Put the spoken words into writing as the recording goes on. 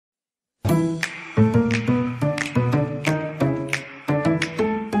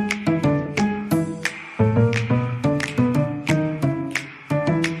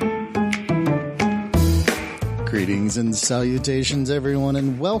And salutations, everyone,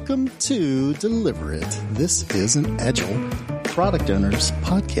 and welcome to Deliver It. This is an Agile Product Owners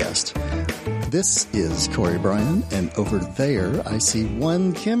podcast. This is Cory Bryan, and over there I see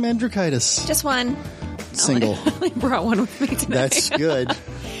one Kim Andrikaitis. Just one. Single. I only brought one with me today. That's good.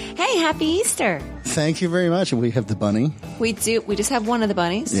 Hey, happy Easter. Thank you very much. And we have the bunny. We do. We just have one of the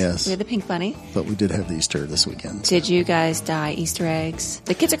bunnies. Yes. We have the pink bunny. But we did have the Easter this weekend. So. Did you guys dye Easter eggs?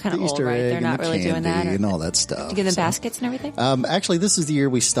 The kids are kind of old, right? They're not really doing that. And all that stuff. You give them baskets and everything? Actually, this is the year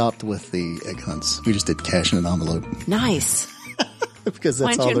we stopped with the egg hunts. We just did cash in an envelope. Nice. Because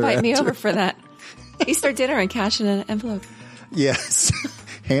that's Why don't you invite me after. over for that? Easter dinner and cash in an envelope. Yes.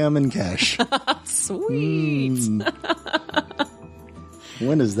 Ham and cash. Sweet.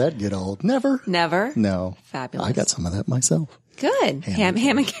 When does that get old? Never. Never? No. Fabulous. I got some of that myself. Good. Ham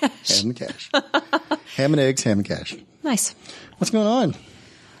and cash. Ham and cash. Ham and eggs, ham and cash. Nice. What's going on?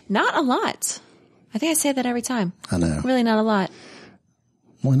 Not a lot. I think I say that every time. I know. Really not a lot.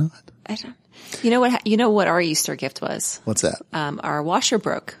 Why not? I don't. You know what our Easter gift was? What's that? Our washer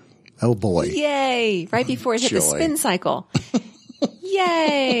broke. Oh, boy. Yay. Right before it hit the spin cycle.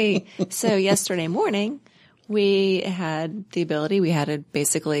 Yay. So yesterday morning, we had the ability, we had to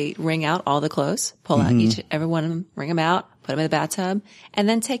basically wring out all the clothes, pull out every one of them, wring them out, put them in the bathtub, and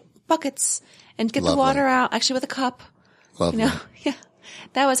then take buckets and get the water out, actually with a cup. Lovely. Yeah.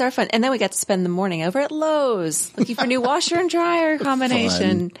 That was our fun. And then we got to spend the morning over at Lowe's looking for new washer and dryer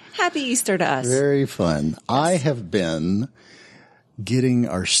combination. Fun. Happy Easter to us. Very fun. Yes. I have been getting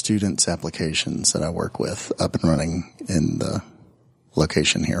our students' applications that I work with up and running in the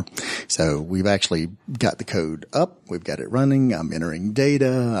location here. So we've actually got the code up. We've got it running. I'm entering data.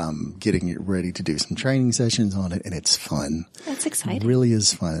 I'm getting it ready to do some training sessions on it, and it's fun. That's exciting. It really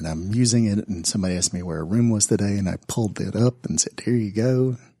is fun. And I'm using it, and somebody asked me where a room was today, and I pulled it up and said, here you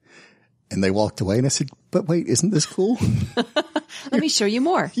go. And they walked away, and I said, but wait, isn't this cool? Let me show you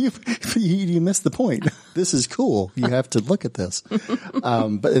more. You missed the point. This is cool. You have to look at this.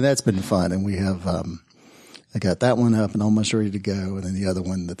 And that's been fun. And we have, I got that one up and almost ready to go. And then the other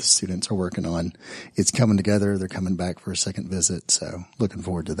one that the students are working on, it's coming together. They're coming back for a second visit. So looking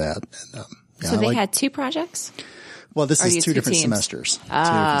forward to that. And, so they had two projects? Well, this is two different semesters. Two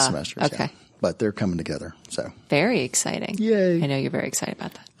different semesters. Okay. Yeah. But they're coming together. So very exciting. Yay. I know you're very excited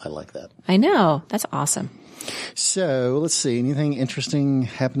about that. I like that. I know. That's awesome. So let's see. Anything interesting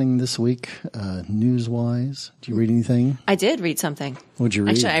happening this week, news-wise? Did you read anything? I did read something. What'd you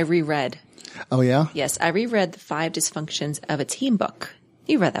read? Actually, I reread. Oh, yeah? Yes, I reread the 5 Dysfunctions of a Team book.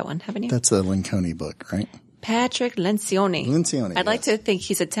 You read that one, haven't you? That's the Lencioni book, right? Patrick Lencioni. I'd like to think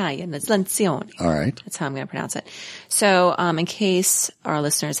he's Italian. It's Lencioni. All right. That's how I'm going to pronounce it. So, in case our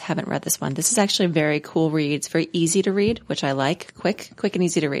listeners haven't read this one, this is actually a very cool read. It's very easy to read, which I like. Quick and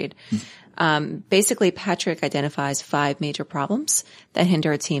easy to read. Basically, Patrick identifies 5 major problems that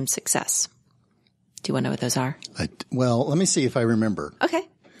hinder a team's success. Do you want to know what those are? Well, let me see if I remember. Okay.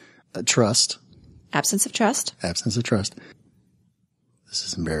 Trust. Absence of trust. Absence of trust. This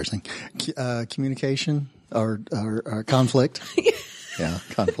is embarrassing. Communication or conflict. Yeah,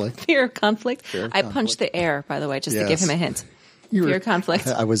 conflict. Fear of conflict. I punched the air, by the way, just to give him a hint. Fear of conflict.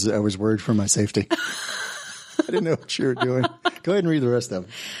 I was worried for my safety. I didn't know what you were doing. Go ahead and read the rest of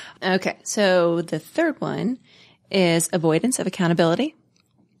them. Okay. So the third one is avoidance of accountability.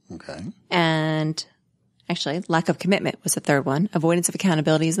 Okay. And actually, lack of commitment was the third one. Avoidance of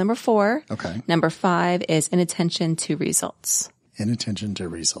accountability is number 4. Okay. Number 5 is inattention to results. Inattention to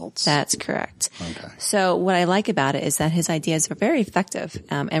results. That's correct. Okay. So what I like about it is that his ideas are very effective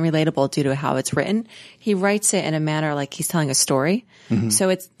and relatable due to how it's written. He writes it in a manner like he's telling a story. Mm-hmm. So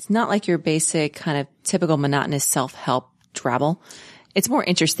it's not like your basic kind of typical monotonous self-help drabble. It's more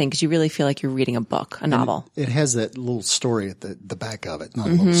interesting because you really feel like you're reading a book, a novel. It has that little story at the back of it. Not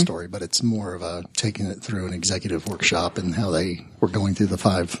a little story, but it's more of a taking it through an executive workshop and how they were going through the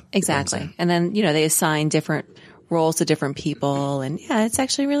 5. Exactly. And then, they assign different roles to different people. And yeah, it's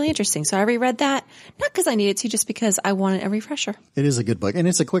actually really interesting. So I reread that, not because I needed to, just because I wanted a refresher. It is a good book. And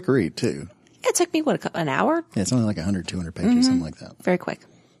it's a quick read too. It took me, an hour? Yeah, it's only like 100, 200 pages, something like that. Very quick.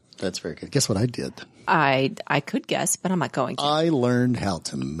 That's very good. Guess what I did? I could guess, but I'm not going to. I learned how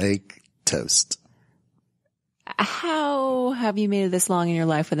to make toast. How have you made it this long in your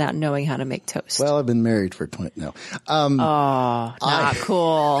life without knowing how to make toast? Well, I've been married for 20, no. Not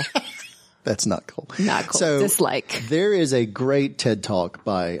cool. That's not cool. Not cool. So Dislike. There is a great TED Talk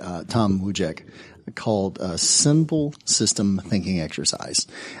by Tom Wujek called Simple System Thinking Exercise.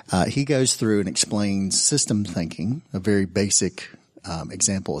 He goes through and explains system thinking, a very basic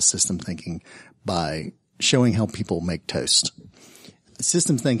example of system thinking, by showing how people make toast.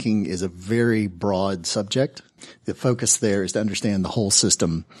 System thinking is a very broad subject, The focus there is to understand the whole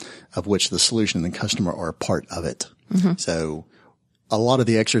system of which the solution and the customer are a part of it. Mm-hmm. So a lot of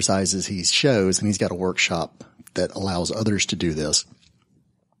the exercises he shows, and he's got a workshop that allows others to do this.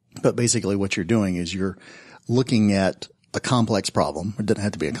 But basically what you're doing is you're looking at a complex problem. It doesn't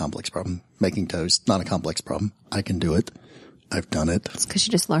have to be a complex problem. Making toast, not a complex problem. I can do it. I've done it. It's because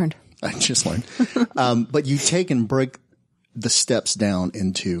you just learned. I just learned. But you take and break the steps down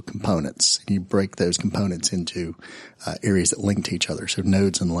into components. You break those components into areas that link to each other. So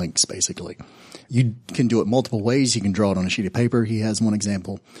nodes and links, basically. You can do it multiple ways. You can draw it on a sheet of paper. He has one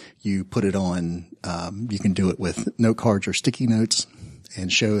example. You put it on, you can do it with note cards or sticky notes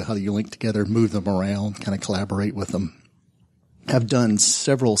and show how you link together, move them around, kind of collaborate with them. I've done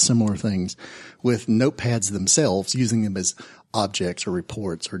several similar things with notepads themselves, using them as objects or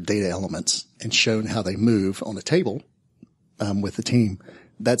reports or data elements, and shown how they move on a table with the team.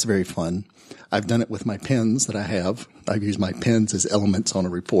 That's very fun. I've done it with my pens that I have. I've used my pens as elements on a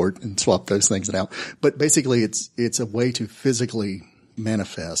report and swapped those things out. But basically, it's a way to physically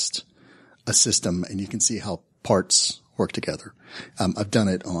manifest a system, and you can see how parts work together. I've done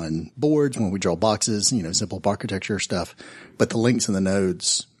it on boards when we draw boxes, simple architecture stuff. But the links and the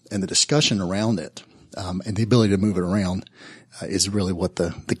nodes and the discussion around it, and the ability to move it around, is really what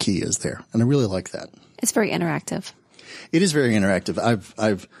the key is there. And I really like that. It's very interactive. It is very interactive.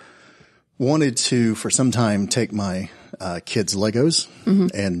 I've wanted to, for some time, take my kids' Legos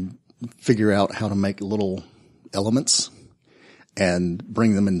and figure out how to make little elements and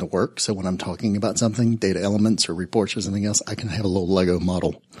bring them into work. So when I'm talking about something, data elements or reports or something else, I can have a little Lego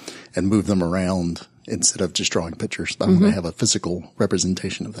model and move them around instead of just drawing pictures. I'm going to have a physical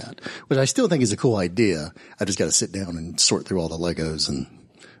representation of that, which I still think is a cool idea. I just got to sit down and sort through all the Legos, and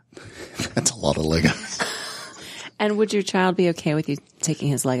that's a lot of Legos. And would your child be okay with you taking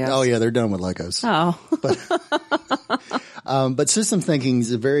his Legos? Oh, yeah, they're done with Legos. Oh. But system thinking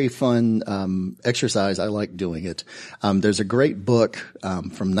is a very fun exercise. I like doing it. There's a great book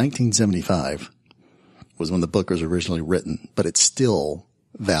from 1975, was when the book was originally written, but it's still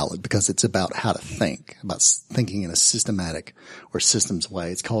valid because it's about how to think, about thinking in a systematic or systems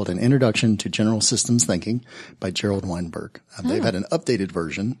way. It's called An Introduction to General Systems Thinking by Gerald Weinberg. They've had an updated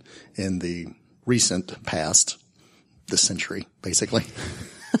version in the recent past, this century, basically.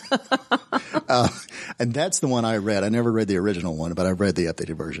 And that's the one I read. I never read the original one, but I read the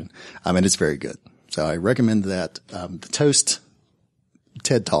updated version. And it's very good. So I recommend that. The Toast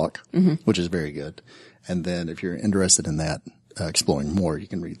TED Talk, which is very good. And then if you're interested in that, exploring more, you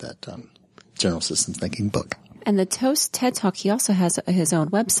can read that General Systems Thinking book. And the Toast TED Talk, he also has his own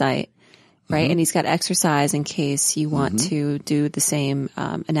website, right? And he's got exercise in case you want to do the same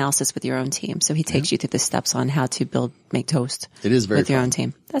analysis with your own team. So he takes you through the steps on how to make toast. It is very with your own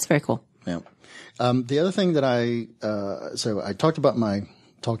team. That's very cool. Yeah. The other thing that so I talked about my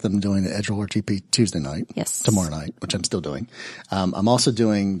talk that I'm doing at Agile RTP Tuesday night. Yes. Tomorrow night, which I'm still doing. I'm also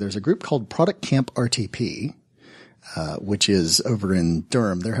there's a group called Product Camp RTP, which is over in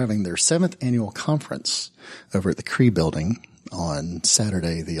Durham. They're having their 7th annual conference over at the Cree building on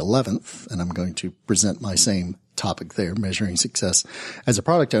Saturday the 11th. And I'm going to present my same topic there, measuring success as a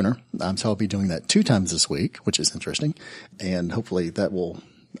product owner. So I'll be doing that 2 times this week, which is interesting. And hopefully that will,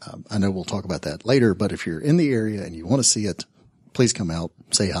 I know we'll talk about that later, but if you're in the area and you want to see it, please come out,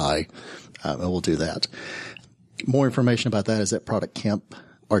 say hi, and we'll do that. More information about that is at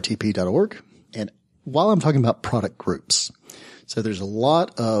productcamprtp.org. And while I'm talking about product groups, so there's a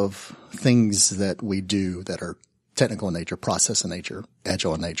lot of things that we do that are technical in nature, process in nature,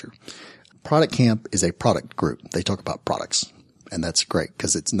 agile in nature. Product Camp is a product group. They talk about products, and that's great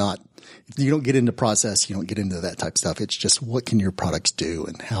because you don't get into process, you don't get into that type of stuff. It's just what can your products do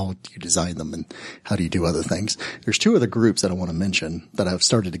and how do you design them and how do you do other things. There's 2 other groups that I want to mention that I've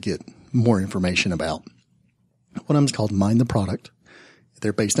started to get more information about. One of them is called Mind the Product.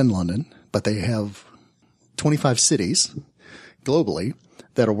 They're based in London, but they have 25 cities globally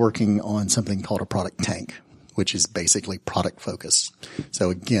that are working on something called a product tank, which is basically product focus.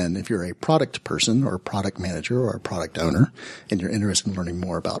 So again, if you're a product person or a product manager or a product owner and you're interested in learning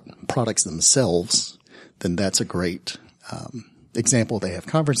more about products themselves, then that's a great example. They have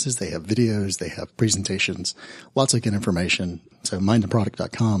conferences, they have videos, they have presentations, lots of good information. So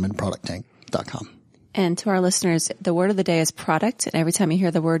mindtheproduct.com and producttank.com. And to our listeners, the word of the day is product. And every time you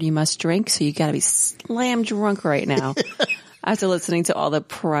hear the word, you must drink. So you got to be slam drunk right now after listening to all the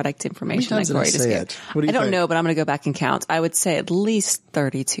product information that Cory just gave. I don't know, but I'm going to go back and count. I would say at least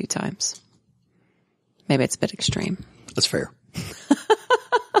 32 times. Maybe it's a bit extreme. That's fair.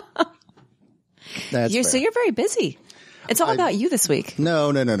 That's fair. So you're very busy. It's all about you this week.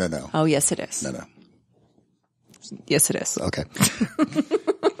 No. Oh, yes, it is. No. Yes, it is. Okay.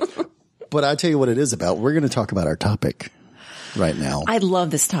 But I tell you what it is about. We're going to talk about our topic right now. I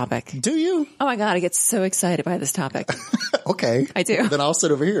love this topic. Do you? Oh my God, I get so excited by this topic. Okay. I do. Then I'll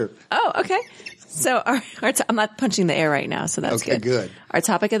sit over here. Oh, okay. So I'm not punching the air right now, so that's okay, good. Our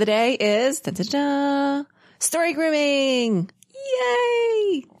topic of the day is story grooming.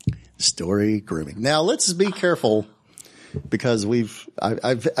 Yay! Story grooming. Now let's be careful because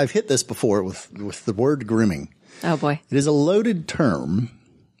I've hit this before with the word grooming. Oh boy. It is a loaded term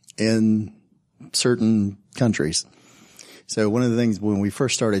in certain countries. So one of the things when we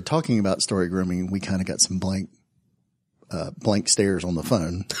first started talking about story grooming, we kind of got some blank stares on the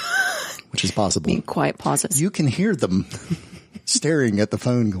phone, which is possible. Being quiet pauses. You can hear them staring at the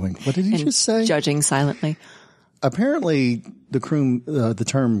phone going, what did he just say? Judging silently. Apparently the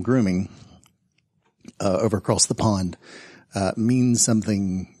term grooming, over across the pond, means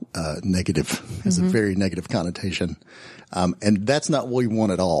something, negative, has a very negative connotation. And that's not what we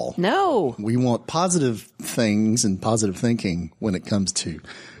want at all. No. We want positive things and positive thinking when it comes to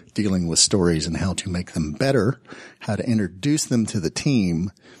dealing with stories and how to make them better, how to introduce them to the team.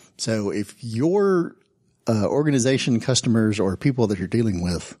 So if your organization, customers, or people that you're dealing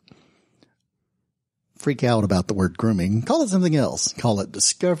with freak out about the word grooming, call it something else. Call it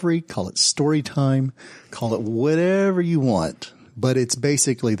discovery, call it story time, call it whatever you want. But it's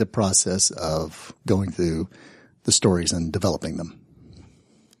basically the process of going through the stories and developing them.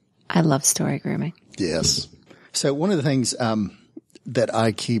 I love story grooming. Yes. So one of the things that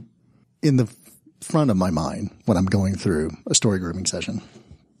I keep in the front of my mind when I'm going through a story grooming session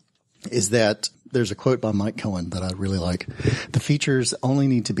is that there's a quote by Mike Cohen that I really like. The features only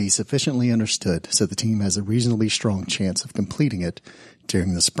need to be sufficiently understood so the team has a reasonably strong chance of completing it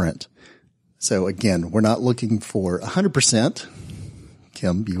during the sprint. So again, we're not looking for 100%.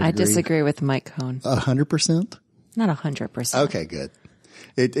 Kim, you would agree? Disagree with Mike Cohen. 100%? Not 100%. Okay, good.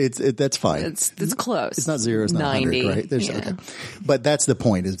 That's fine. It's close. It's not 0, it's not 90, 100, right? yeah. Okay. But that's the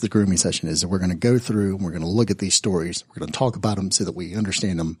point is the grooming session is that we're going to go through and we're going to look at these stories. We're going to talk about them so that we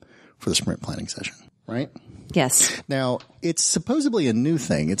understand them for the sprint planning session, right? Yes. Now, it's supposedly a new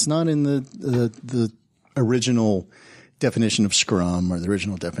thing. It's not in the original definition of Scrum or the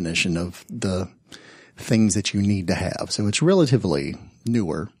original definition of the things that you need to have. So it's relatively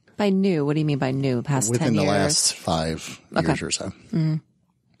newer. By new, what do you mean by new? Past 10 years? Within the last 5 years or so. Mm-hmm.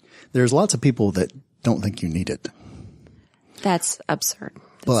 There's lots of people that don't think you need it. That's absurd.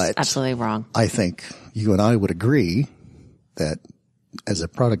 That's absolutely wrong. I think you and I would agree that as a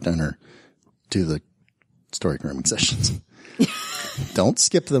product owner, do the story grooming sessions. Don't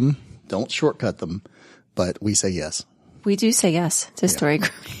skip them. Don't shortcut them. But we say yes. We do say yes to story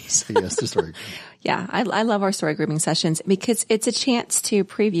grooming. Say yes to story grooming. Yeah, I love our story grooming sessions because it's a chance to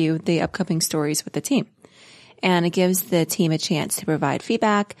preview the upcoming stories with the team. And it gives the team a chance to provide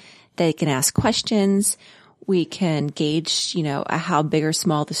feedback. They can ask questions. We can gauge, how big or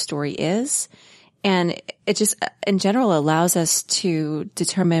small the story is. And it just, in general, allows us to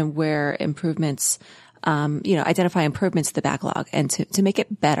determine where improvements, identify improvements to the backlog and to make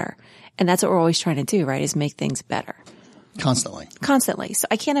it better. And that's what we're always trying to do, right? Is make things better. Constantly. So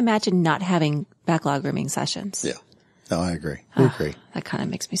I can't imagine not having backlog grooming sessions. Yeah. No, I agree. We agree. That kind of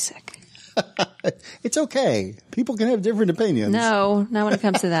makes me sick. It's okay. People can have different opinions. No, not when it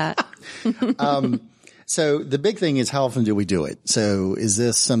comes to that. So the big thing is how often do we do it? So is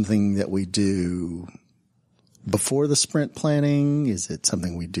this something that we do before the sprint planning? Is it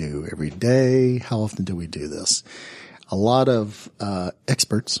something we do every day? How often do we do this? A lot of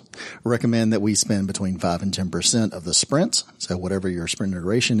experts recommend that we spend between 5 and 10% of the sprints. So whatever your sprint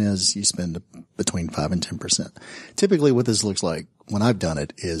iteration is, you spend between 5 and 10%. Typically what this looks like when I've done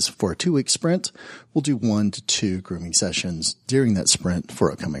it is for a 2-week sprint, we'll do 1 to 2 grooming sessions during that sprint for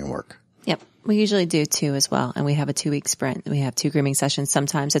upcoming work. Yep. We usually do 2 as well. And we have a 2-week sprint. We have 2 grooming sessions.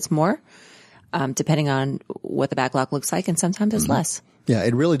 Sometimes it's more, depending on what the backlog looks like. And sometimes it's less. Yeah,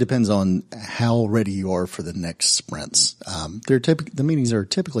 it really depends on how ready you are for the next sprints. The meetings are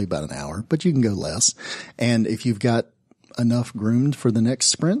typically about an hour, but you can go less. And if you've got enough groomed for the next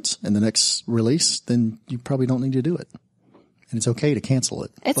sprint and the next release, then you probably don't need to do it. And it's okay to cancel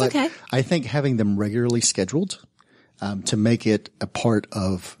it. But okay. I think having them regularly scheduled to make it a part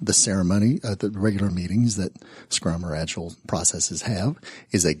of the ceremony, the regular meetings that Scrum or Agile processes have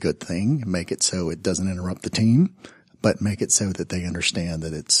is a good thing. Make it so it doesn't interrupt the team, but make it so that they understand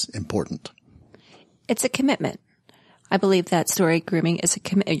that it's important. It's a commitment. I believe that story grooming is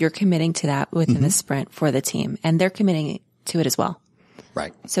you're committing to that within the sprint for the team, and they're committing to it as well.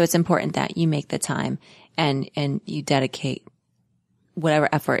 Right. So it's important that you make the time and you dedicate whatever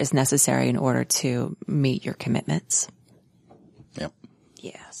effort is necessary in order to meet your commitments. Yep.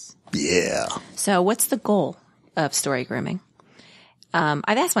 Yes. Yeah. So what's the goal of story grooming? I've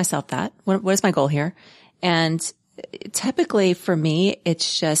asked myself that. What is my goal here? And typically for me,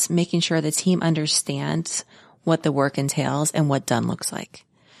 it's just making sure the team understands what the work entails and what done looks like.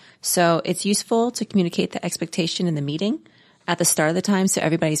 So it's useful to communicate the expectation in the meeting at the start of the time so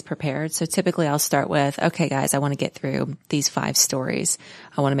everybody's prepared. So typically I'll start with, okay, guys, I want to get through these 5 stories.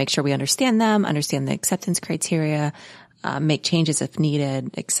 I want to make sure we understand them, understand the acceptance criteria, make changes if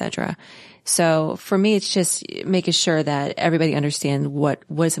needed, etc. So for me, it's just making sure that everybody understands what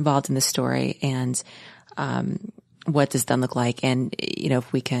is involved in the story and what does done look like, and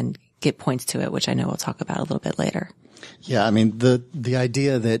if we can get points to it, which I know we'll talk about a little bit later. Yeah, I mean the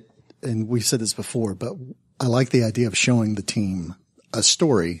idea that, and we've said this before, but I like the idea of showing the team a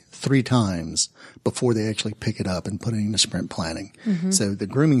story 3 times before they actually pick it up and put it into sprint planning. Mm-hmm. So the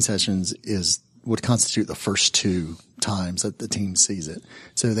grooming sessions would constitute the first 2 times that the team sees it.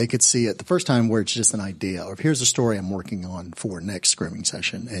 So they could see it the first time where it's just an idea, or here's a story I'm working on for next grooming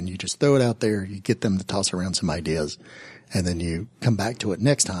session. And you just throw it out there, you get them to toss around some ideas, and then you come back to it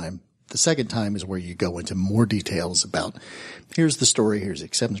next time. The second time is where you go into more details about here's the story, here's the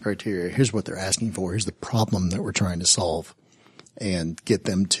acceptance criteria, here's what they're asking for, here's the problem that we're trying to solve, and get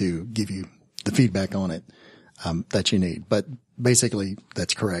them to give you the feedback on it that you need. But basically,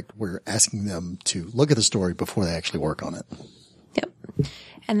 that's correct. We're asking them to look at the story before they actually work on it. Yep.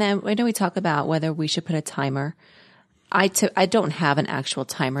 And then I know we talk about whether we should put a timer. I don't have an actual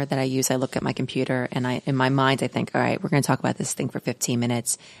timer that I use. I look at my computer and in my mind, I think, all right, we're going to talk about this thing for 15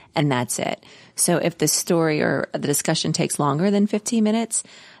 minutes and that's it. So if the story or the discussion takes longer than 15 minutes,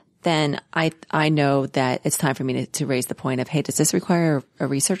 then I know that it's time for me to raise the point of, hey, does this require a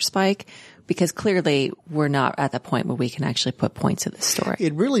research spike? Because clearly we're not at the point where we can actually put points to the story.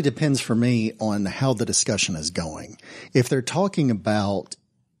 It really depends for me on how the discussion is going. If they're talking about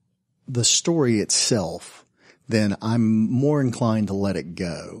the story itself, then I'm more inclined to let it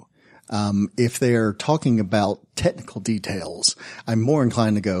go. If they're talking about technical details, I'm more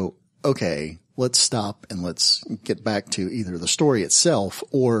inclined to go, okay, let's stop and let's get back to either the story itself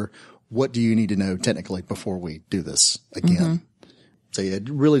or what do you need to know technically before we do this again. Mm-hmm. So yeah, it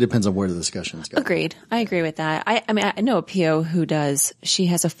really depends on where the discussion's going. Agreed. I agree with that. I mean, I know a PO she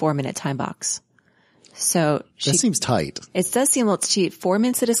has a 4-minute time box. So that seems tight. It does seem a little cheap. 4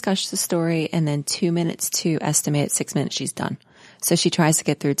 minutes to discuss the story and then 2 minutes to estimate. 6 minutes she's done. So she tries to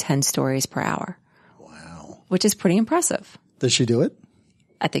get through 10 stories per hour. Wow. Which is pretty impressive. Does she do it?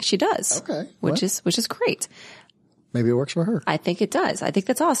 I think she does. Okay. Which is great. Maybe it works for her. I think it does. I think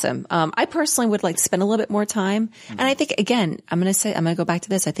that's awesome. I personally would like to spend a little bit more time. Mm-hmm. And I think, again, I'm going to go back to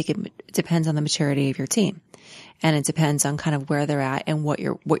this. I think it depends on the maturity of your team. And it depends on kind of where they're at and what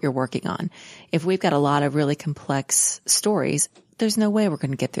you're working on. If we've got a lot of really complex stories, there's no way we're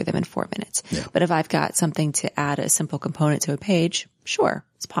going to get through them in 4 minutes. Yeah. But if I've got something to add a simple component to a page, sure,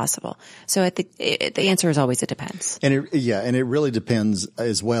 it's possible. So I think the answer is always it depends. And it really depends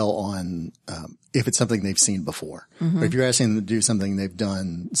as well on if it's something they've seen before. Mm-hmm. Or if you're asking them to do something they've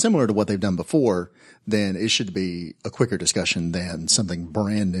done similar to what they've done before, then it should be a quicker discussion than something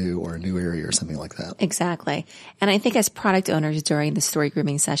brand new or a new area or something like that. Exactly. And I think as product owners during the story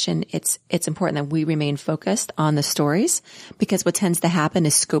grooming session, it's important that we remain focused on the stories, because what tends to happen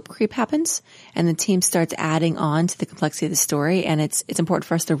is scope creep happens and the team starts adding on to the complexity of the story. And it's important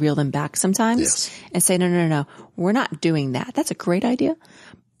for us to reel them back sometimes and say, no, we're not doing that. That's a great idea,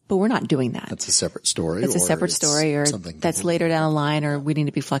 but we're not doing that. That's a separate story. It's a separate story, or that's later down the line, or we need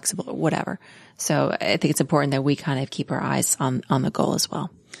to be flexible or whatever. So I think it's important that we kind of keep our eyes on the goal as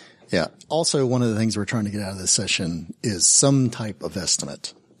well. Yeah. Also, one of the things we're trying to get out of this session is some type of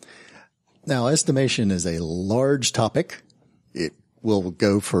estimate. Now, estimation is a large topic. It will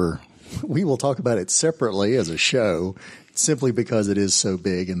we will talk about it separately as a show, simply because it is so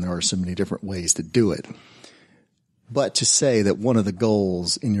big and there are so many different ways to do it. But to say that one of the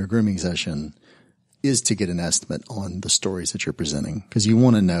goals in your grooming session is to get an estimate on the stories that you're presenting, because you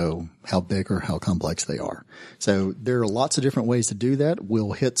want to know how big or how complex they are. So there are lots of different ways to do that.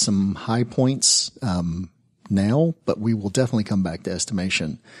 We'll hit some high points now, but we will definitely come back to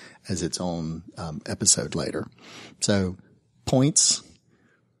estimation as its own episode later. So points,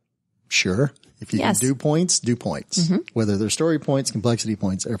 sure. If you can do points, do points. Mm-hmm. Whether they're story points, complexity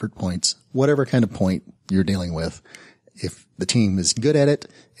points, effort points, whatever kind of point you're dealing with. If the team is good at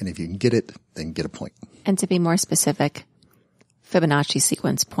it, and if you can get it, then get a point. And to be more specific, Fibonacci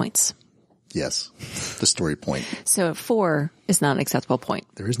sequence points. Yes, the story point. So 4 is not an acceptable point.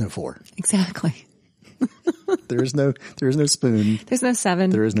 There is no 4. Exactly. There is no spoon. There's no 7.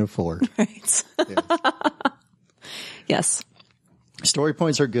 There is no 4. Right. Yes. Story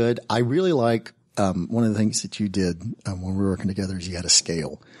points are good. I really like, one of the things that you did when we were working together is you had a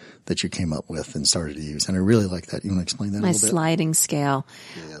scale that you came up with and started to use. And I really like that. You want to explain that a little bit? My sliding scale.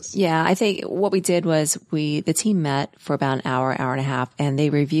 Yes. Yeah. I think what we did was the team met for about an hour and a half, and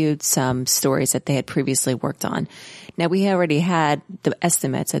they reviewed some stories that they had previously worked on. Now, we already had the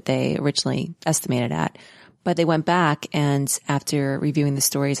estimates that they originally estimated at, but they went back and after reviewing the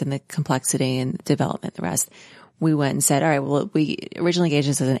stories and the complexity and development, the rest, we went and said, all right, well, we originally gauged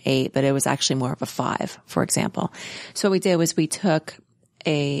this as an 8, but it was actually more of a 5, for example. So what we did was I took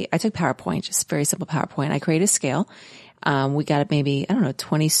PowerPoint, just very simple PowerPoint. I created a scale. We got maybe,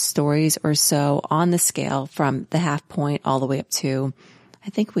 20 stories or so on the scale from the half point all the way up to,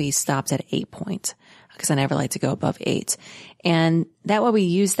 I think we stopped at 8 point because I never like to go above 8. And that way we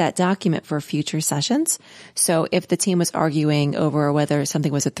use that document for future sessions. So if the team was arguing over whether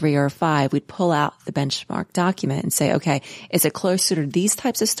something was a 3 or a 5, we'd pull out the benchmark document and say, okay, is it closer to these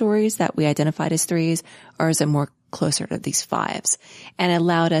types of stories that we identified as 3s, or is it more closer to these 5s? And it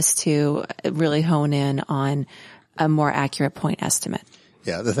allowed us to really hone in on a more accurate point estimate.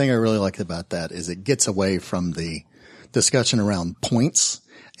 Yeah. The thing I really like about that is it gets away from the discussion around points,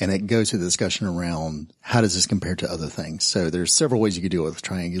 and it goes to the discussion around how does this compare to other things. So there's several ways you could do it with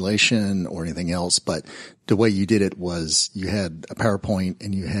triangulation or anything else, but the way you did it was you had a PowerPoint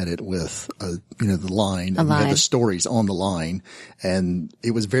and you had it with the line, and you had the stories on the line, and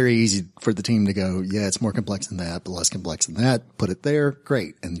it was very easy for the team to go, yeah, it's more complex than that, but less complex than that. Put it there.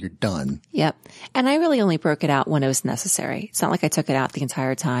 Great. And you're done. Yep. And I really only broke it out when it was necessary. It's not like I took it out the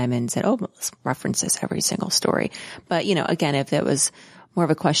entire time and said, oh, let's reference this every single story. But, again, if it was more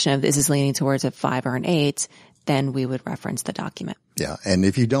of a question of is this leaning towards a 5 or an 8, then we would reference the document. Yeah. And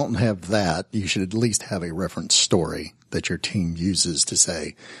if you don't have that, you should at least have a reference story that your team uses to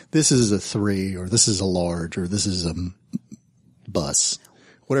say, this is a 3, or this is a large, or this is a bus.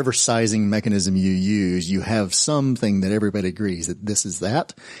 Whatever sizing mechanism you use, you have something that everybody agrees that this is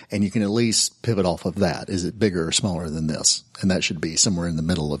that, and you can at least pivot off of that. Is it bigger or smaller than this? And that should be somewhere in the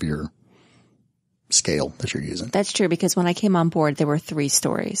middle of your scale that you're using. That's true, because when I came on board, there were 3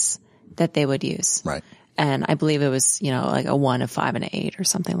 stories that they would use. Right. And I believe it was, like a 1, a 5, and an 8 or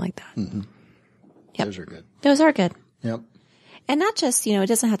something like that. Mm-hmm. Yep. Those are good. Those are good. Yep. And not just, it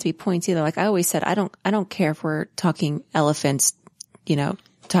doesn't have to be points either. Like I always said, I don't care if we're talking elephants,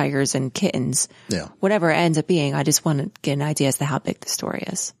 tigers and kittens. Yeah. Whatever it ends up being, I just want to get an idea as to how big the story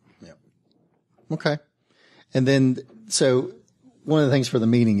is. Yeah. Okay. And then, so one of the things for the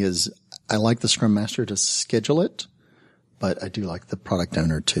meeting is I like the Scrum Master to schedule it, but I do like the product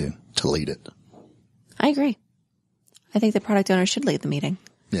owner to lead it. I agree. I think the product owner should lead the meeting.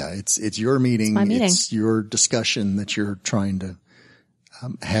 Yeah, it's your meeting. It's my meeting. It's your discussion that you're trying to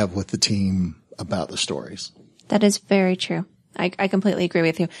have with the team about the stories. That is very true. I completely agree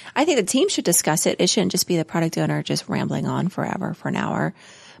with you. I think the team should discuss it. It shouldn't just be the product owner just rambling on forever for an hour,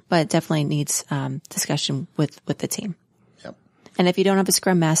 but it definitely needs discussion with the team. Yep. And if you don't have a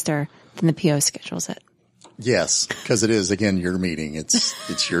Scrum Master, then the PO schedules it. Yes, because it is, again, your meeting.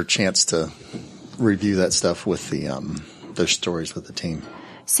 It's your chance to review that stuff with those stories with the team.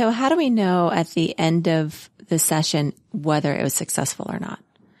 So how do we know at the end of the session whether it was successful or not?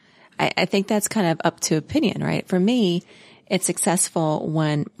 I think that's kind of up to opinion, right? For me, it's successful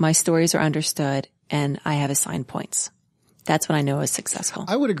when my stories are understood and I have assigned points. That's when I know it's successful.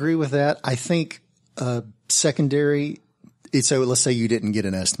 I would agree with that. I think secondary, so let's say you didn't get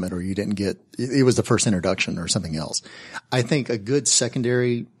an estimate, or you didn't get, it was the first introduction or something else. I think a good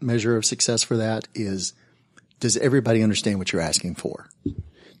secondary measure of success for that is, does everybody understand what you're asking for?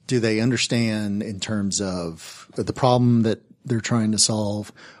 Do they understand in terms of the problem that they're trying to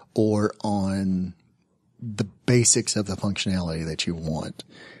solve, or on the basics of the functionality that you want?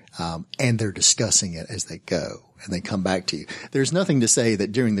 And they're discussing it as they go, and they come back to you. There's nothing to say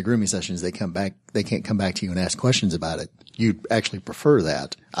that during the grooming sessions they can't come back to you and ask questions about it. You'd actually prefer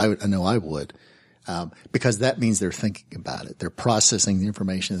that. I know I would. Because that means they're thinking about it. They're processing the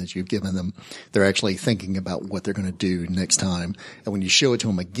information that you've given them. They're actually thinking about what they're going to do next time. And when you show it to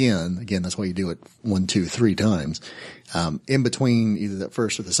them again, that's why you do it 1, 2, 3 times. In between either the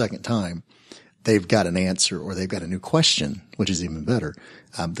first or the second time, they've got an answer, or they've got a new question, which is even better,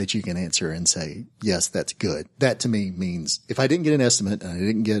 that you can answer and say, yes, that's good. That to me means if I didn't get an estimate and I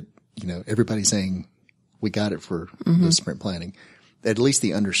didn't get, everybody saying we got it for the sprint planning, at least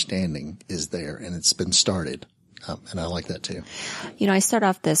the understanding is there and it's been started. And I like that too. I start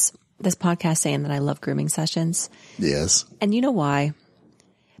off this podcast saying that I love grooming sessions. Yes. And you know why?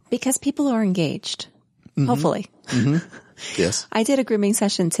 Because people are engaged. hopefully. Yes. I did a grooming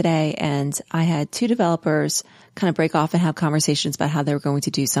session today, and I had 2 developers kind of break off and have conversations about how they were going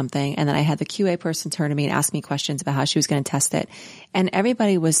to do something. And then I had the QA person turn to me and ask me questions about how she was going to test it. And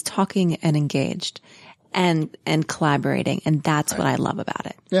everybody was talking and engaged and collaborating. And that's what I love about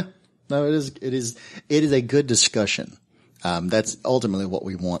it. Yeah. No, it is a good discussion. That's ultimately what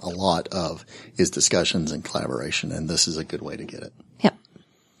we want a lot of, is discussions and collaboration. And this is a good way to get it. Yep.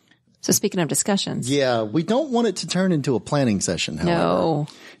 So speaking of discussions. Yeah. We don't want it to turn into a planning session, however. No.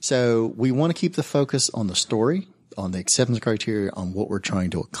 So we want to keep the focus on the story, on the acceptance criteria, on what we're trying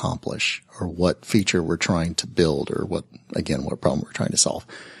to accomplish, or what feature we're trying to build, or what problem we're trying to solve.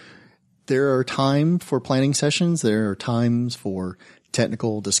 There are times for planning sessions. There are times for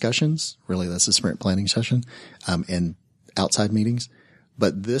technical discussions. Really, that's a sprint planning session, and outside meetings.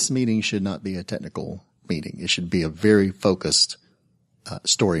 But this meeting should not be a technical meeting. It should be a very focused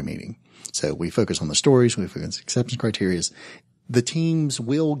story meeting. So we focus on the stories. We focus on acceptance criteria. The teams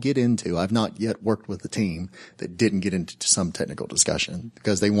will get into, I've not yet worked with a team that didn't get into some technical discussion,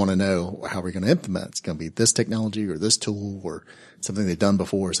 because they want to know how we're going to implement. It's going to be this technology or this tool or something they've done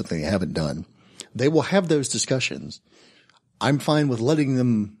before or something they haven't done. They will have those discussions. I'm fine with letting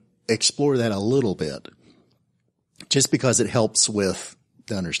them explore that a little bit, just because it helps with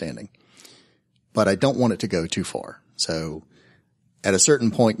the understanding. But I don't want it to go too far. So at a certain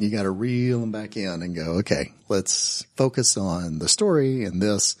point, you got to reel them back in and go, okay, let's focus on the story and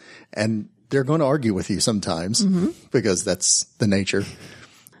this. And they're going to argue with you sometimes, because that's the nature,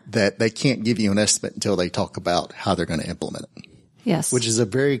 that they can't give you an estimate until they talk about how they're going to implement it. Yes. Which is a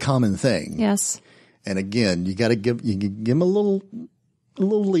very common thing. Yes. And again, you got to give them a little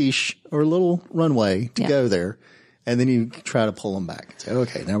leash or a little runway to go there. And then you try to pull them back. Say,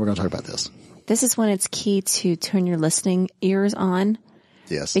 okay, now we're going to talk about this. This is when it's key to turn your listening ears on.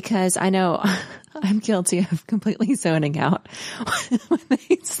 Yes. Because I know I'm guilty of completely zoning out when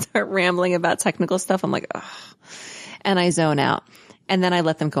they start rambling about technical stuff. I'm like, ugh. And I zone out. And then I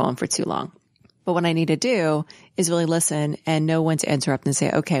let them go on for too long. But what I need to do is really listen and know when to interrupt and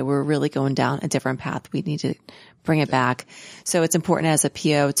say, okay, we're really going down a different path. We need to bring it back. So it's important as a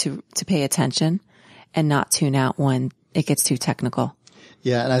PO to pay attention and not tune out when it gets too technical.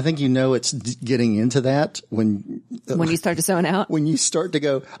 Yeah, and I think it's getting into that when you start to zone out. When you start to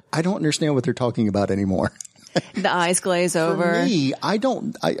go, I don't understand what they're talking about anymore. The eyes glaze over. For me,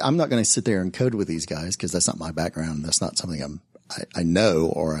 I'm not going to sit there and code with these guys, because that's not my background. That's not something I know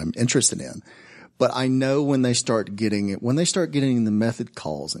or I'm interested in. But I know when they start getting the method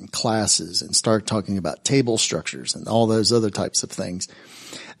calls and classes and start talking about table structures and all those other types of things,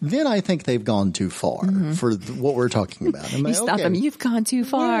 then I think they've gone too far for what we're talking about. You stop them. You've gone too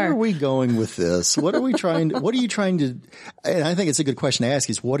far. Where are we going with this? What are you trying to, and I think it's a good question to ask,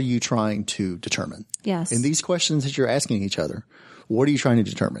 is what are you trying to determine? Yes. In these questions that you're asking each other, what are you trying to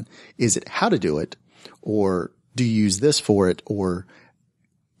determine? Is it how to do it, or do you use this for it, or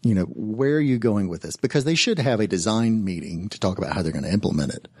where are you going with this? Because they should have a design meeting to talk about how they're going to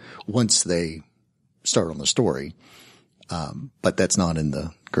implement it once they start on the story. But that's not in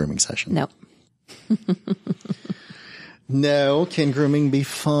the grooming session. No. No. Can grooming be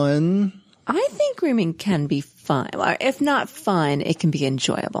fun? I think grooming can be fun. If not fun, it can be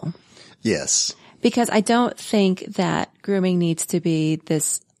enjoyable. Yes. Because I don't think that grooming needs to be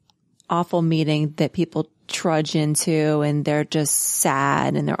this awful meeting that people trudge into and they're just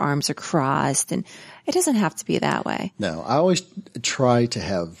sad and their arms are crossed, and it doesn't have to be that way. No, I always try to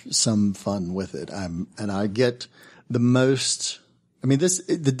have some fun with it. And I get the most,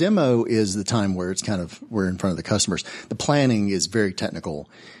 the demo is the time where it's we're in front of the customers. The planning is very technical.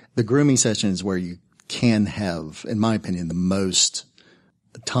 The grooming session is where you can have, in my opinion, the most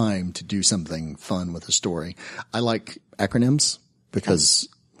time to do something fun with a story. I like acronyms because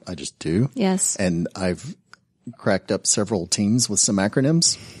I just do. Yes. And I've cracked up several teams with some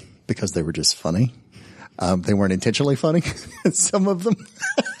acronyms because they were just funny. They weren't intentionally funny, some of them,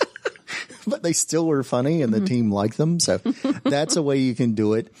 but they still were funny and the team liked them. So that's a way you can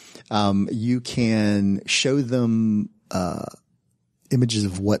do it. You can show them, images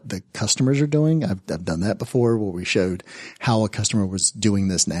of what the customers are doing. I've done that before, where we showed how a customer was doing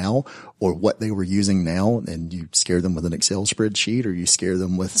this now or what they were using now. And you scare them with an Excel spreadsheet, or you scare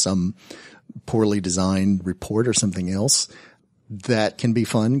them with some poorly designed report or something else. That can be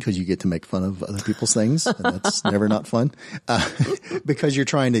fun because you get to make fun of other people's things. And that's never not fun. Because you're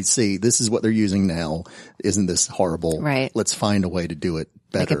trying to see, this is what they're using now. Isn't this horrible? Right. Let's find a way to do it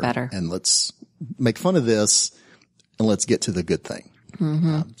better. Make it better. And let's make fun of this and let's get to the good thing.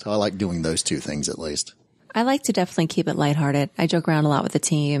 Mm-hmm. So I like doing those two things at least. I like to definitely keep it lighthearted. I joke around a lot with the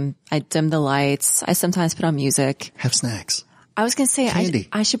team. I dim the lights. I sometimes put on music. Have snacks. I was going to say,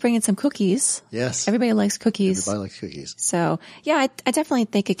 I should bring in some cookies. Yes. Everybody likes cookies. Everybody likes cookies. So, yeah, I definitely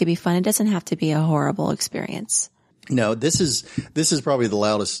think it could be fun. It doesn't have to be a horrible experience. No, this is probably the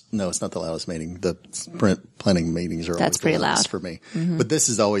loudest. No, it's not the loudest meeting. The sprint planning meetings are always pretty the loudest loud for me. Mm-hmm. But this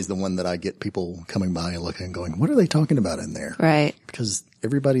is always the one that I get people coming by and looking and going, what are they talking about in there? Right. Because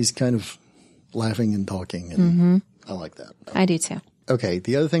everybody's kind of laughing and talking, and I like that. I do too. Okay.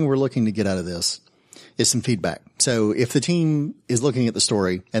 The other thing we're looking to get out of this is some feedback. So if the team is looking at the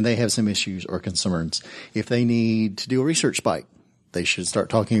story and they have some issues or concerns, if they need to do a research spike, they should start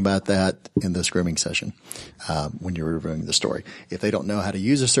talking about that in this grooming session when you're reviewing the story. If they don't know how to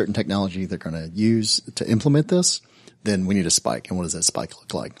use a certain technology they're going to use to implement this, then we need a spike. And what does that spike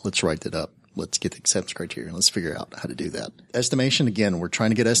look like? Let's write that up. Let's get the acceptance criteria and let's figure out how to do that. Estimation, again, we're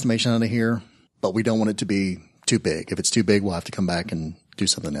trying to get estimation out of here, but we don't want it to be too big. If it's too big, we'll have to come back and do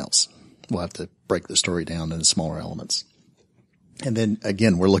something else. We'll have to break the story down into smaller elements. And then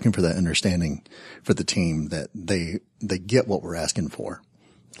again, we're looking for that understanding for the team that they get what we're asking for.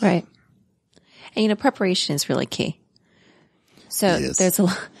 Right. And preparation is really key. So there's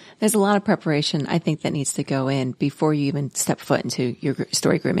a lot of preparation I think that needs to go in before you even step foot into your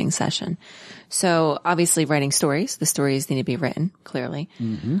story grooming session. So obviously writing stories, the stories need to be written clearly.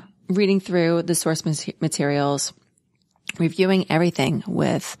 Mm-hmm. Reading through the source materials, reviewing everything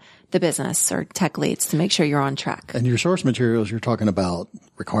with the business or tech leads to make sure you're on track. And your source materials, you're talking about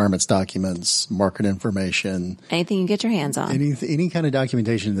requirements documents, market information. Anything you can get your hands on. Any kind of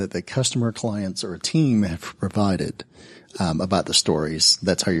documentation that the customer, clients, or a team have provided about the stories.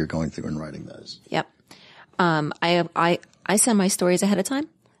 That's how you're going through and writing those. Yep. I send my stories ahead of time.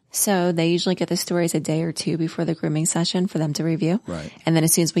 So they usually get the stories a day or two before the grooming session for them to review. Right. And then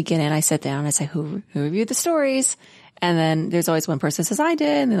as soon as we get in, I sit down and I say, who reviewed the stories? And then there's always one person says, I did.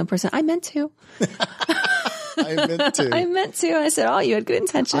 And then the person, I meant to. I meant to. I meant to. And I said, you had good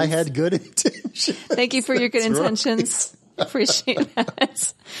intentions. I had good intentions. Thank you for your good intentions. Right. Appreciate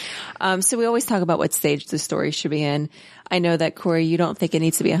that. So we always talk about what stage the story should be in. I know that, Cory, you don't think it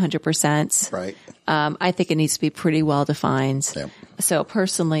needs to be 100%. Right. I think it needs to be pretty well defined. Yep. So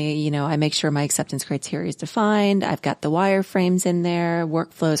personally, I make sure my acceptance criteria is defined. I've got the wireframes in there.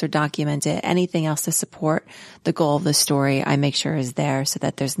 Workflows are documented. Anything else to support the goal of the story, I make sure is there so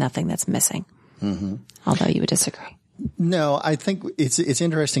that there's nothing that's missing. Mm-hmm. Although you would disagree. No, I think it's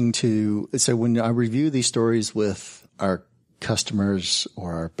interesting so when I review these stories with our customers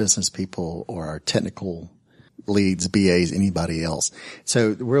or our business people or our technical leads, BAs, anybody else.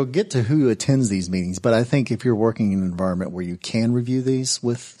 So we'll get to who attends these meetings, but I think if you're working in an environment where you can review these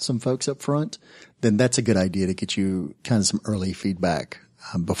with some folks up front, then that's a good idea to get you kind of some early feedback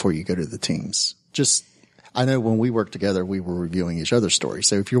before you go to the teams. I know when we worked together, we were reviewing each other's stories.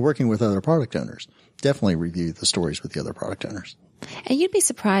 So if you're working with other product owners, definitely review the stories with the other product owners. And you'd be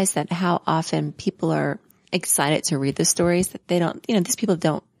surprised at how often people are excited to read the stories that they don't, these people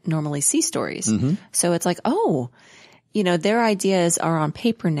don't normally see stories. Mm-hmm. So it's like, their ideas are on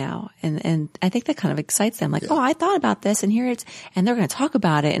paper now. And I think that kind of excites them. Like, I thought about this and and they're going to talk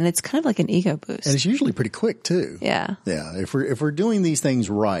about it. And it's kind of like an ego boost. And it's usually pretty quick too. Yeah. Yeah. If we're doing these things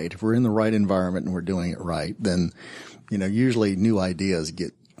right, if we're in the right environment and we're doing it right, then, usually new ideas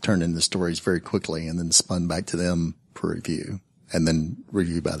get turned into stories very quickly and then spun back to them for review and then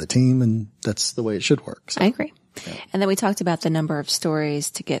reviewed by the team. And that's the way it should work. So. I agree. Yeah. And then we talked about the number of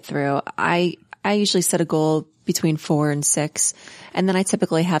stories to get through. I usually set a goal between 4 and 6. And then I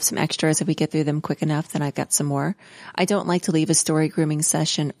typically have some extras. If we get through them quick enough, then I've got some more. I don't like to leave a story grooming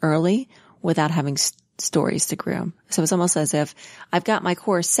session early without having stories to groom. So it's almost as if I've got my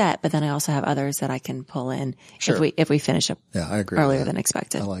core set, but then I also have others that I can pull in if we finish up I agree earlier than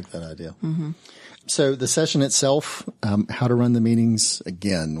expected. I like that idea. Mm-hmm. So the session itself, how to run the meetings.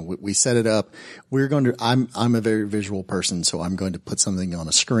 Again, we set it up. I'm a very visual person, so I'm going to put something on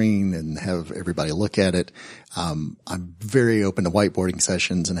a screen and have everybody look at it. I'm very open to whiteboarding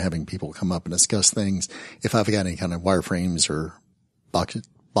sessions and having people come up and discuss things. If I've got any kind of wireframes or box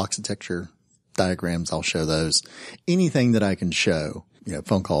architecture diagrams, I'll show those. Anything that I can show.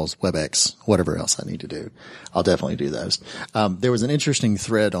 Phone calls, WebEx, whatever else I need to do. I'll definitely do those. There was an interesting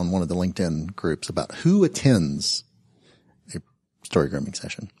thread on one of the LinkedIn groups about who attends a story grooming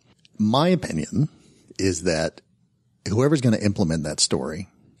session. My opinion is that whoever's going to implement that story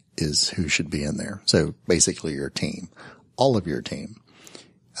is who should be in there. So basically your team, all of your team.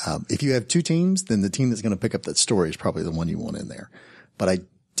 If you have 2 teams, then the team that's going to pick up that story is probably the one you want in there. But I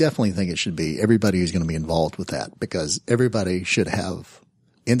definitely think it should be everybody who's going to be involved with that because everybody should have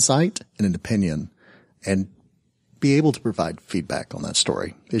insight and an opinion and be able to provide feedback on that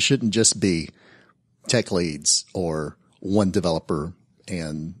story. It shouldn't just be tech leads or one developer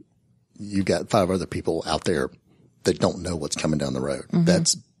and you've got 5 other people out there that don't know what's coming down the road. Mm-hmm.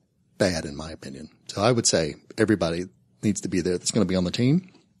 That's bad in my opinion. So I would say everybody needs to be there that's going to be on the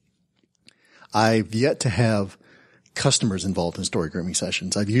team. I've yet to have customers involved in story grooming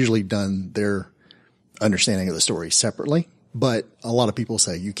sessions. I've usually done their understanding of the story separately, but a lot of people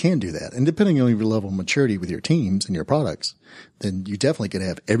say you can do that. And depending on your level of maturity with your teams and your products, then you definitely could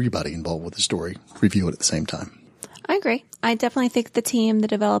have everybody involved with the story review it at the same time. I agree. I definitely think the team, the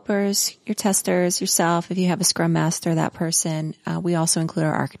developers, your testers, yourself, if you have a scrum master, that person, we also include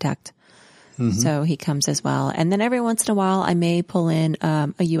our architect. Mm-hmm. So he comes as well. And then every once in a while, I may pull in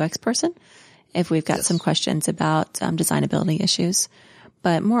a UX person if we've got some questions about designability issues.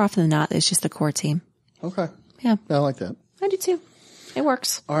 But more often than not, it's just the core team. Okay. Yeah. I like that. I do too. It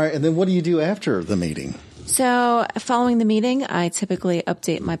works. All right. And then what do you do after the meeting? So following the meeting, I typically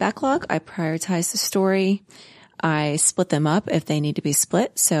update my backlog. I prioritize the story. I split them up if they need to be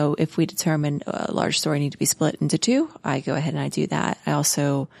split. So if we determine a large story need to be split into 2, I go ahead and I do that. I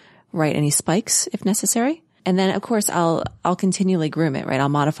also write any spikes if necessary. And then of course I'll continually groom it, right? I'll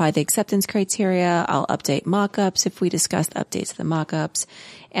modify the acceptance criteria. I'll update mock-ups if we discussed updates to the mock-ups.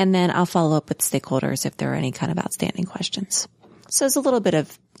 And then I'll follow up with stakeholders if there are any kind of outstanding questions. So it's a little bit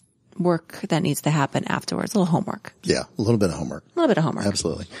of work that needs to happen afterwards, a little homework. Yeah, a little bit of homework. A little bit of homework.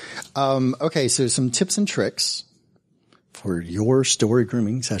 Absolutely. Okay, so some tips and tricks for your story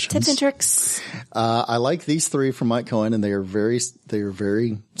grooming sessions. Tips and tricks. I like these 3 from Mike Cohen, and they are very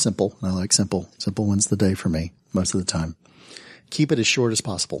simple. I like simple. Simple wins the day for me most of the time. Keep it as short as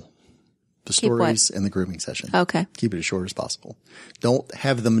possible. The stories and the grooming session. Okay. Keep it as short as possible. Don't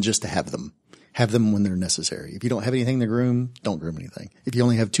have them just to have them. Have them when they're necessary. If you don't have anything to groom, don't groom anything. If you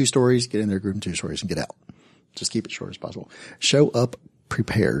only have 2 stories, get in there, groom 2 stories and get out. Just keep it short as possible. Show up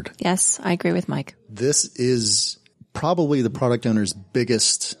prepared. Yes, I agree with Mike. This is probably the product owner's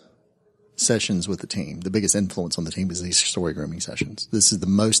biggest sessions with the team. The biggest influence on the team is these story grooming sessions. This is the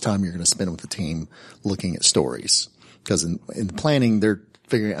most time you're going to spend with the team looking at stories. Because in the planning, they're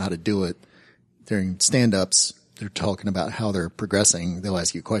figuring out how to do it. During stand-ups, they're talking about how they're progressing. They'll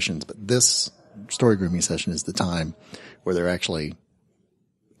ask you questions. But this story grooming session is the time where they're actually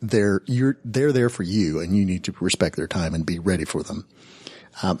they're there for you, and you need to respect their time and be ready for them.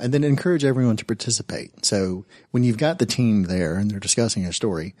 And then encourage everyone to participate. So when you've got the team there and they're discussing a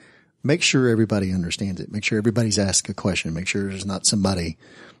story, make sure everybody understands it. Make sure everybody's asked a question. Make sure there's not somebody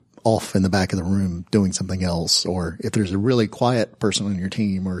off in the back of the room doing something else. Or if there's a really quiet person on your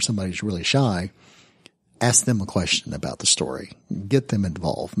team or somebody's really shy, ask them a question about the story. Get them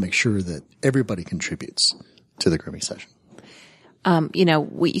involved. Make sure that everybody contributes to the grooming session.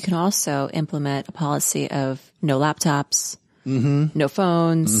 You can also implement a policy of no laptops. Mm-hmm. No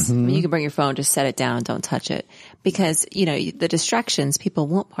phones. Mm-hmm. I mean, you can bring your phone, just set it down, don't touch it. Because, the distractions, people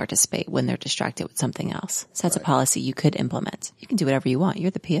won't participate when they're distracted with something else. So that's a policy you could implement. You can do whatever you want.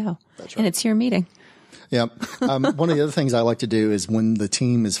 You're the PO. That's right. And it's your meeting. Yeah. One of the other things I like to do is when the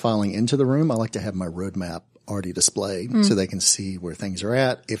team is filing into the room, I like to have my roadmap already displayed so they can see where things are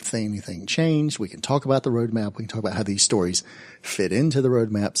at. If anything changed, we can talk about the roadmap. We can talk about how these stories fit into the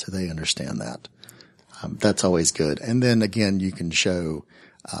roadmap so they understand that. That's always good. And then again, you can show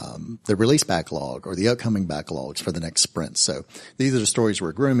the release backlog or the upcoming backlogs for the next sprint. So these are the stories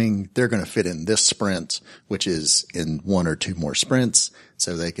we're grooming. They're going to fit in this sprint, which is in 1 or 2 more sprints.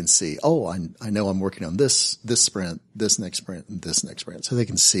 So they can see, I know I'm working on this sprint, this next sprint, and this next sprint. So they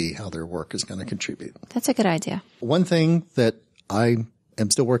can see how their work is going to contribute. That's a good idea. One thing that I am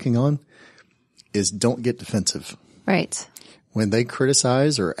still working on is don't get defensive. Right. When they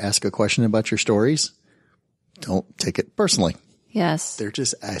criticize or ask a question about your stories, don't take it personally. Yes. They're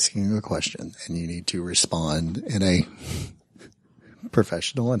just asking a question, and you need to respond in a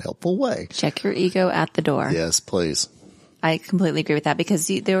professional and helpful way. Check your ego at the door. Yes, please. I completely agree with that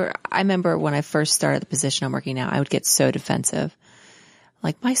because I remember when I first started the position I'm working now, I would get so defensive.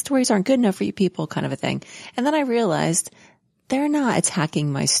 Like, my stories aren't good enough for you people, kind of a thing. And then I realized they're not attacking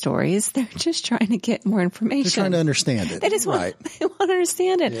my stories. They're just trying to get more information. They're trying to understand it. They just want to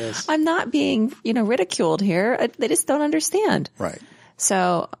understand it. Yes. I'm not being, ridiculed here. They just don't understand. Right.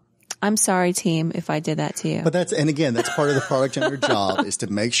 So I'm sorry, team, if I did that to you. But that's part of the product owner job is to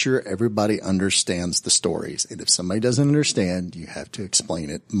make sure everybody understands the stories. And if somebody doesn't understand, you have to explain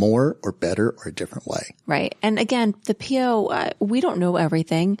it more or better or a different way. Right. And again, the PO, we don't know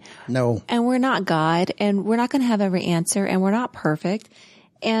everything. No. And we're not God, and we're not going to have every answer, and we're not perfect.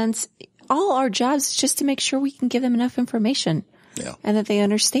 And all our jobs is just to make sure we can give them enough information. Yeah. And that they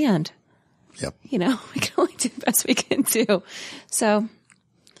understand. Yep. We can only do the best we can do. So.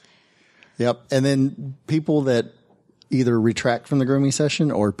 Yep. And then people that either retract from the grooming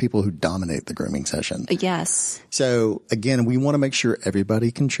session or people who dominate the grooming session. Yes. So again, we want to make sure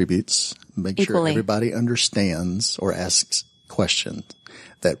everybody contributes, make sure everybody understands or asks questions,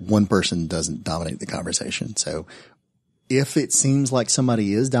 that one person doesn't dominate the conversation. So if it seems like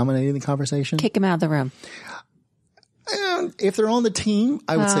somebody is dominating the conversation, kick them out of the room. If they're on the team,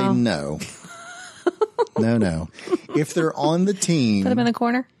 I would say no. No. If they're on the team. Put them in the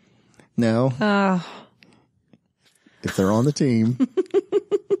corner? No. If they're on the team.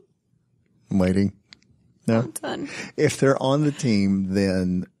 I'm waiting. No. I'm done. If they're on the team,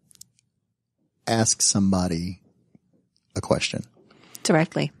 then ask somebody a question.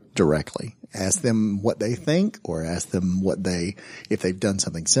 Directly. Ask them what they think, or ask them if they've done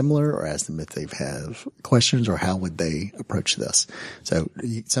something similar, or ask them if they've have questions, or how would they approach this. So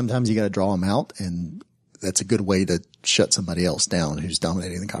sometimes you got to draw them out, and that's a good way to shut somebody else down who's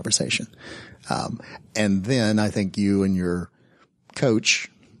dominating the conversation. And then I think you and your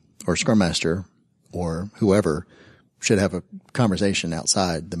coach or scrum master or whoever should have a conversation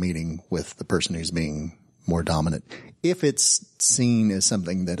outside the meeting with the person who's being more dominant, if it's seen as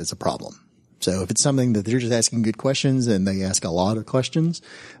something that is a problem. So if it's something that they're just asking good questions and they ask a lot of questions,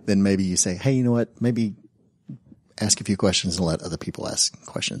 then maybe you say, hey, you know what? Maybe ask a few questions and let other people ask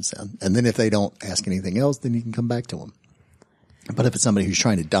questions then. And then if they don't ask anything else, then you can come back to them. But if it's somebody who's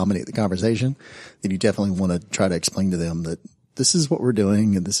trying to dominate the conversation, then you definitely want to try to explain to them that this is what we're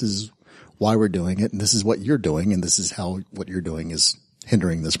doing and this is why we're doing it and this is what you're doing and this is how what you're doing is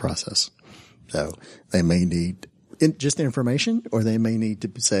hindering this process. So they may need just information, or they may need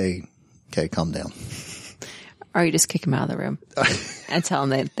to say, okay, calm down. Or you just kick them out of the room and tell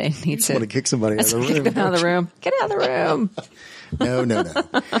them that they need to. Want to kick somebody out of the room. Kick them out of the room. Get out of the room. No.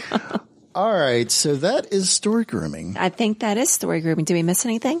 All right. So that is story grooming. I think that is story grooming. Did we miss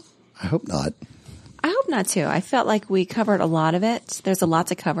anything? I hope not. I hope not too. I felt like we covered a lot of it. There's a lot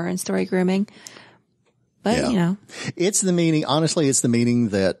to cover in story grooming. But, It's the meaning. Honestly, it's the meaning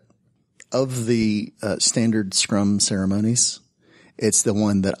that of the standard Scrum ceremonies, it's the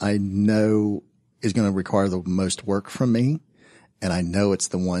one that I know is going to require the most work from me. And I know it's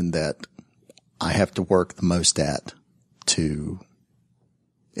the one that I have to work the most at to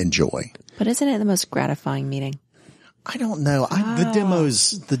enjoy. But isn't it the most gratifying meeting? I don't know.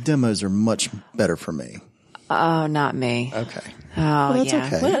 The demos are much better for me. Oh, not me. Okay. Oh, well, that's yeah.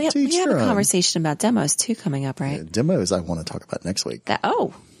 okay. Well, we have a conversation about demos too coming up, right? Yeah, demos I want to talk about next week.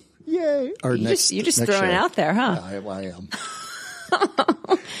 Yay. Or you're just throwing it out there, huh? Yeah, I am.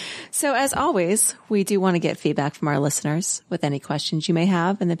 So as always, we do want to get feedback from our listeners with any questions you may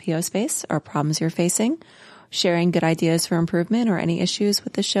have in the PO space or problems you're facing, sharing good ideas for improvement or any issues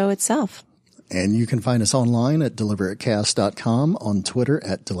with the show itself. And you can find us online at deliveritcast.com, on Twitter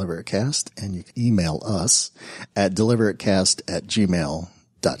at deliveritcast, and you can email us at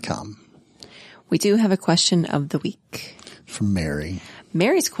deliveritcast@gmail.com. We do have a question of the week. From Mary.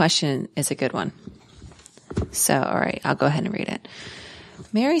 Mary's question is a good one. So, all right, I'll go ahead and read it.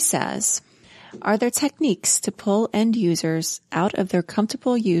 Mary says, are there techniques to pull end users out of their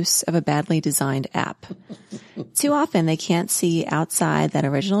comfortable use of a badly designed app? Too often they can't see outside that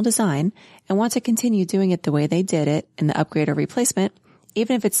original design and want to continue doing it the way they did it in the upgrade or replacement,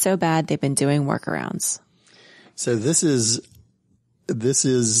 even if it's so bad they've been doing workarounds. So this is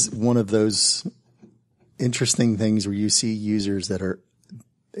one of those interesting things where you see users that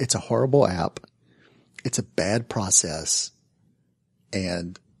it's a horrible app. It's a bad process.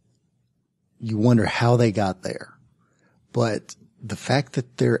 And you wonder how they got there. But the fact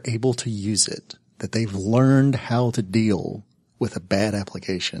that they're able to use it, that they've learned how to deal with a bad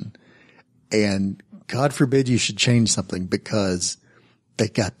application, and God forbid you should change something because they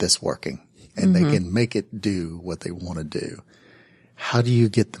got this working and they can make it do what they want to do. How do you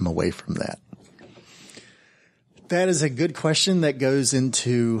get them away from that? That is a good question that goes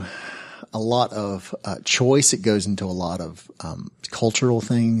into a lot of choice. It goes into a lot of cultural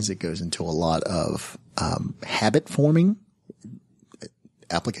things. It goes into a lot of habit forming.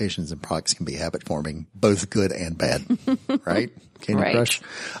 Applications and products can be habit forming, both good and bad, right? Candy Crush.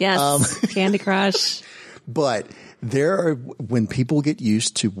 Yes, Candy Crush. But when people get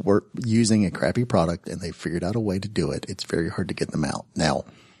used to using a crappy product and they've figured out a way to do it, it's very hard to get them out. Now,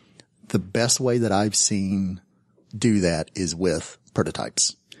 the best way that I've seen do that is with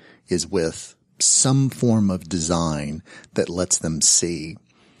prototypes. Is with some form of design that lets them see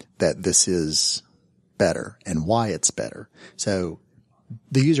that this is better and why it's better. So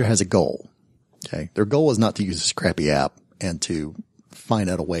the user has a goal. Okay. Their goal is not to use this crappy app and to find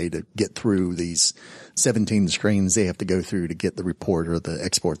out a way to get through these 17 screens they have to go through to get the report or the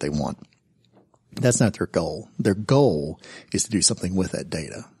export they want. That's not their goal. Their goal is to do something with that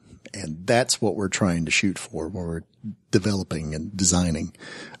data. And that's what we're trying to shoot for when we're developing and designing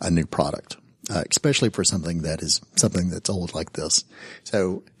a new product, especially for something that's old like this.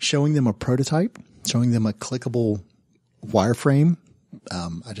 So showing them a prototype, showing them a clickable wireframe.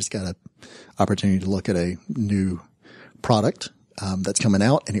 I just got an opportunity to look at a new product that's coming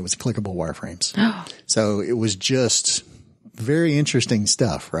out, and it was clickable wireframes. So it was just very interesting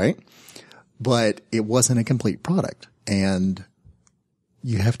stuff, right? But it wasn't a complete product. And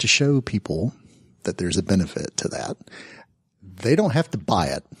you have to show people that there's a benefit to that. They don't have to buy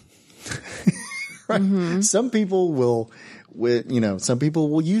it. Right? Mm-hmm. Some people will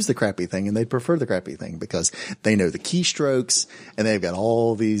use the crappy thing, and they prefer the crappy thing because they know the keystrokes and they've got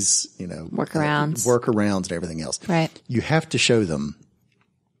all these, workarounds and everything else. Right. You have to show them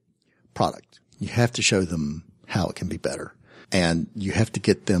product. You have to show them how it can be better, and you have to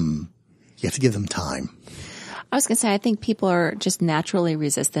give them time. I was going to say, I think people are just naturally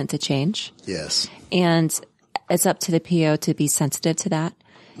resistant to change. Yes. And it's up to the PO to be sensitive to that.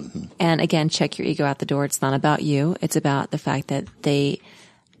 Mm-hmm. And again, check your ego out the door. It's not about you. It's about the fact that they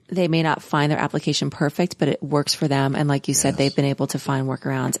may not find their application perfect, but it works for them. And like you said, they've been able to find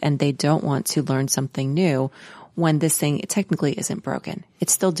workarounds, and they don't want to learn something new when this thing technically isn't broken.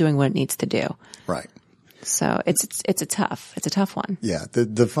 It's still doing what it needs to do. Right. So it's a tough one. Yeah.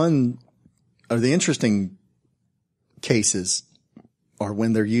 The fun or the interesting cases are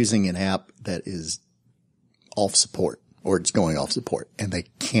when they're using an app that is off support or it's going off support and they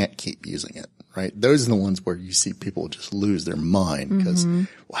can't keep using it, right? Those are the ones where you see people just lose their mind because, well,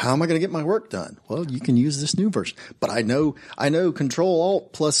 how am I going to get my work done? Well, you can use this new version, but I know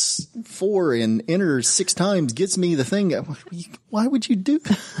Control-Alt+4 and enter 6 times gets me the thing. Why would you do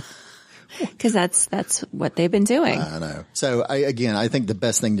that? Because that's what they've been doing. I know. So I think the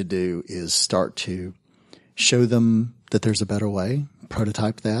best thing to do is start to show them that there's a better way,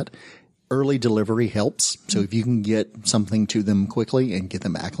 prototype that. Early delivery helps. So if you can get something to them quickly and get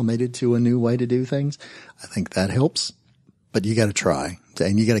them acclimated to a new way to do things, I think that helps. But you got to try,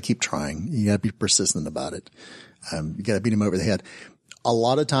 and you got to keep trying. You got to be persistent about it. You got to beat them over the head. A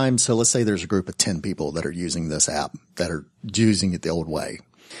lot of times, so let's say there's a group of 10 people that are using this app that are using it the old way.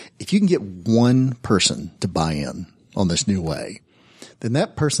 If you can get one person to buy in on this new way, then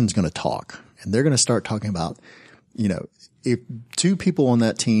that person's going to talk, and they're going to start talking about, if 2 people on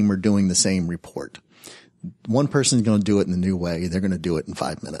that team are doing the same report, one person's going to do it in the new way. They're going to do it in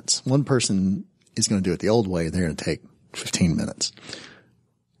 5 minutes. One person is going to do it the old way. They're going to take 15 minutes,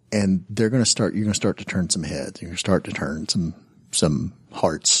 and you're going to start to turn some heads. You're going to start to turn some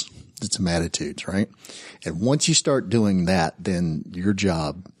hearts, some attitudes, right? And once you start doing that, then your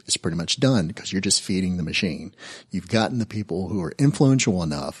job is pretty much done because you're just feeding the machine. You've gotten the people who are influential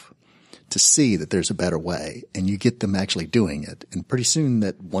enough to see that there's a better way, and you get them actually doing it. And pretty soon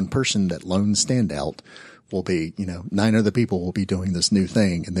that one person, that lone standout, will be, 9 other people will be doing this new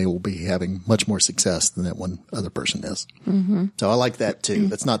thing, and they will be having much more success than that one other person is. Mm-hmm. So I like that too.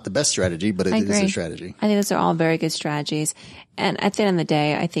 That's not the best strategy, but it is a strategy. I think those are all very good strategies. And at the end of the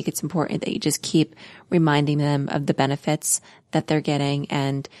day, I think it's important that you just keep reminding them of the benefits that they're getting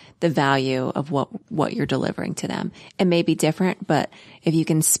and the value of what you're delivering to them. It may be different, but if you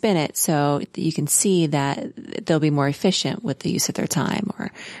can spin it so that you can see that they'll be more efficient with the use of their time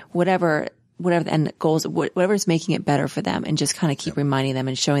or whatever the end goals, whatever's making it better for them, and just kind of keep reminding them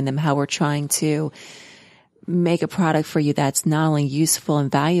and showing them how we're trying to make a product for you that's not only useful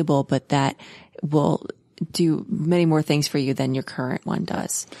and valuable, but that will do many more things for you than your current one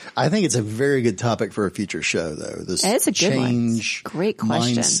does. I think it's a very good topic for a future show, though. This it's a good change one. Great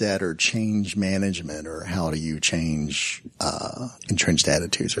question. Mindset or change management, or how do you change entrenched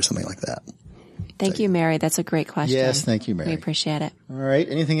attitudes or something like that. Thank you, Mary. That's a great question. Yes, thank you, Mary. We appreciate it. All right.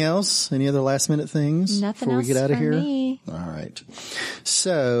 Anything else? Any other last minute things? Nothing before else we get out of here? Me. All right.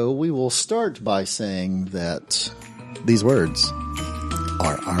 So we will start by saying that these words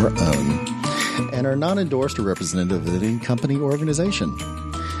are our own and are not endorsed or representative of any company or organization.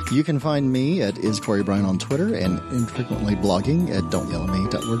 You can find me at @IsCoryBryan on Twitter and infrequently blogging at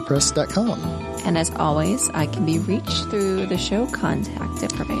don'tYellAtMe.wordpress.com. And as always, I can be reached through the show contact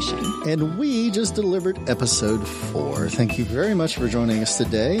information. And we just delivered episode 4. Thank you very much for joining us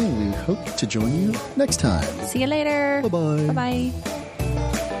today. We hope to join you next time. See you later. Bye-bye. Bye-bye.